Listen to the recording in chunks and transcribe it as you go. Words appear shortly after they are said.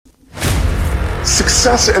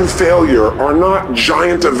Success and failure are not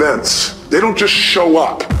giant events. They don't just show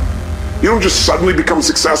up. You don't just suddenly become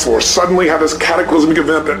successful or suddenly have this cataclysmic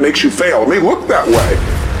event that makes you fail. It may look that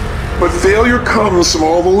way, but failure comes from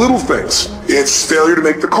all the little things. It's failure to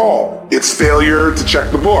make the call. It's failure to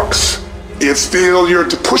check the books. It's failure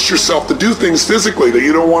to push yourself to do things physically that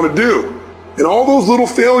you don't want to do. And all those little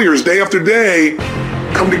failures day after day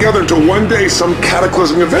come together until one day some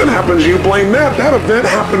cataclysmic event happens and you blame that. That event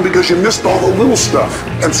happened because you missed all the little stuff.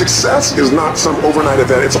 And success is not some overnight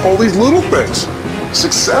event. It's all these little things.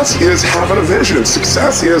 Success is having a vision.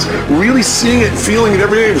 Success is really seeing it, feeling it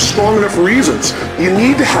every day for strong enough reasons. You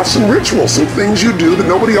need to have some rituals, some things you do that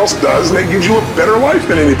nobody else does, and that gives you a better life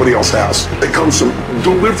than anybody else has. It comes from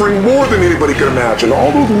delivering more than anybody could imagine.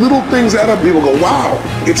 All those little things add up. People go, wow,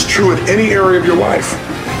 it's true in any area of your life.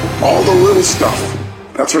 All the little stuff.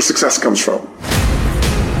 That's where success comes from.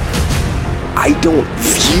 I don't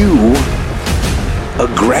view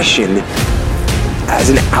aggression as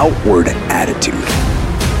an outward attitude.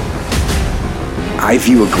 I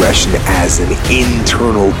view aggression as an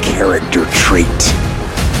internal character trait,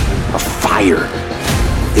 a fire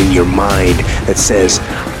in your mind that says,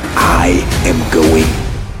 I am going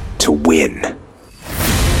to win.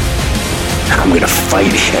 I'm going to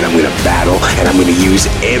fight and I'm going to battle and I'm going to use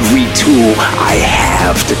every tool I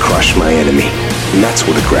have to crush my enemy. And that's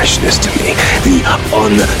what aggression is to me. The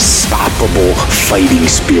unstoppable fighting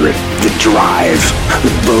spirit, the drive,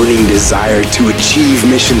 the burning desire to achieve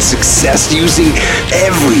mission success using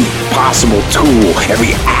every possible tool,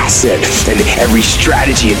 every asset, and every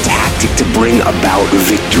strategy and tactic to bring about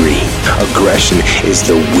victory. Aggression is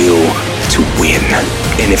the will to win.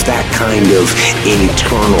 And if that kind of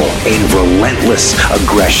internal and relentless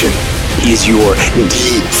aggression is your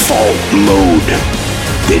default mode,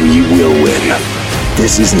 then you will win.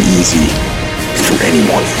 This isn't easy for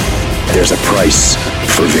anyone. There's a price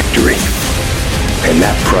for victory. And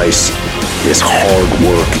that price is hard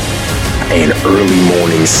work and early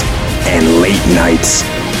mornings and late nights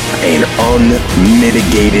and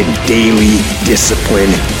unmitigated daily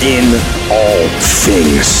discipline in all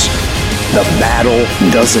things. The battle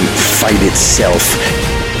doesn't fight itself.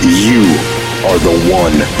 You are the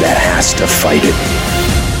one that has to fight it.